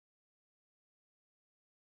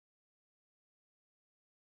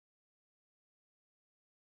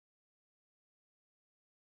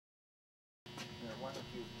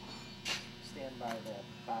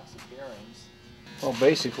box of bearings. Well,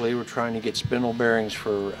 basically, we're trying to get spindle bearings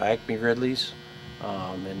for Acme Ridleys,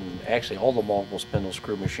 and actually all the multiple spindle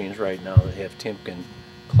screw machines right now that have Timken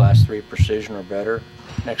Class 3 precision or better,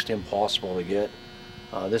 next to impossible to get.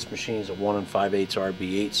 This machine is a 1 5/8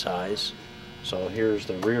 RB8 size. So here's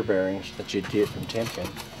the rear bearings that you'd get from Timken.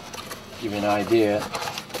 Give you an idea,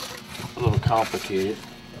 a little complicated.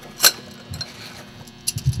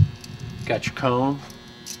 Got your cone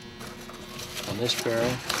on this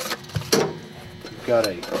bearing. You've got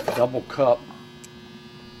a double cup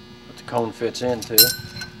that the cone fits into,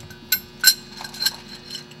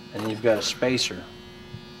 and then you've got a spacer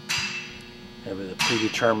with a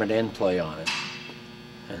predetermined end play on it,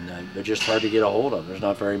 and they're just hard to get a hold of. There's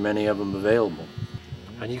not very many of them available,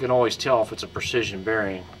 and you can always tell if it's a precision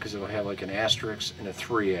bearing because it'll have like an asterisk and a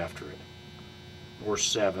 3 after it, or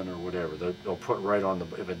 7 or whatever. They'll put right on the,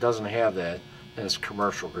 if it doesn't have that, then it's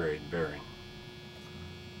commercial grade bearing.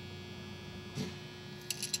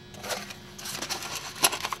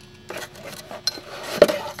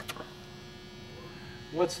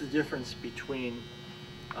 What's the difference between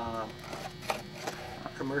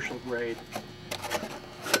commercial grade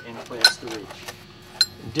and Class 3?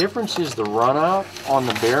 The difference is the run out on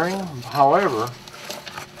the bearing. However,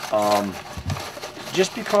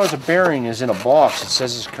 just because a bearing is in a box that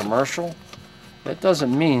says it's commercial, that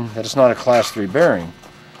doesn't mean that it's not a Class 3 bearing.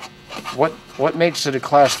 What makes it a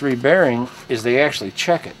Class 3 bearing is they actually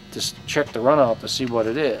check it, just check the run out to see what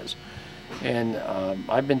it is. And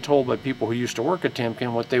I've been told by people who used to work at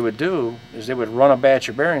Timken, what they would do is they would run a batch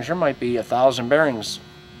of bearings. There might be 1,000 bearings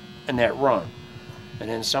in that run. And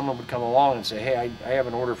then someone would come along and say, hey, I have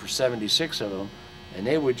an order for 76 of them. And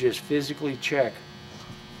they would just physically check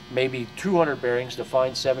maybe 200 bearings to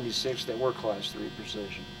find 76 that were Class 3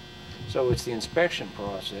 precision. So it's the inspection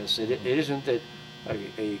process. It isn't that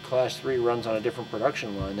a Class 3 runs on a different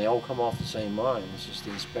production line. They all come off the same line. It's just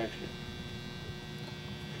the inspection.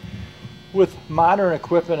 With modern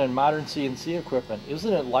equipment and modern CNC equipment,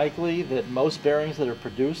 isn't it likely that most bearings that are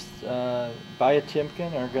produced by a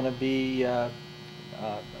Timken are going to be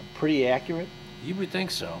pretty accurate? You would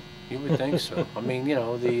think so. You would think so. I mean, you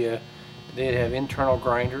know, they'd have internal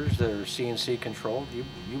grinders that are CNC controlled.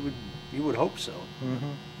 You would hope so.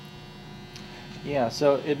 Mm-hmm. Yeah.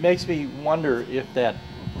 So it makes me wonder if that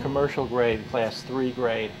commercial grade, Class 3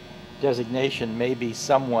 grade designation may be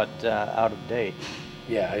somewhat out of date.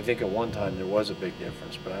 Yeah, I think at one time there was a big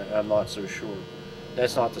difference, but I'm not so sure.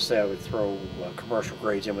 That's not to say I would throw commercial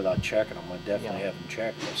grades in without checking them. I'd definitely have them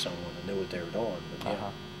checked by someone that knew what they were doing. But yeah.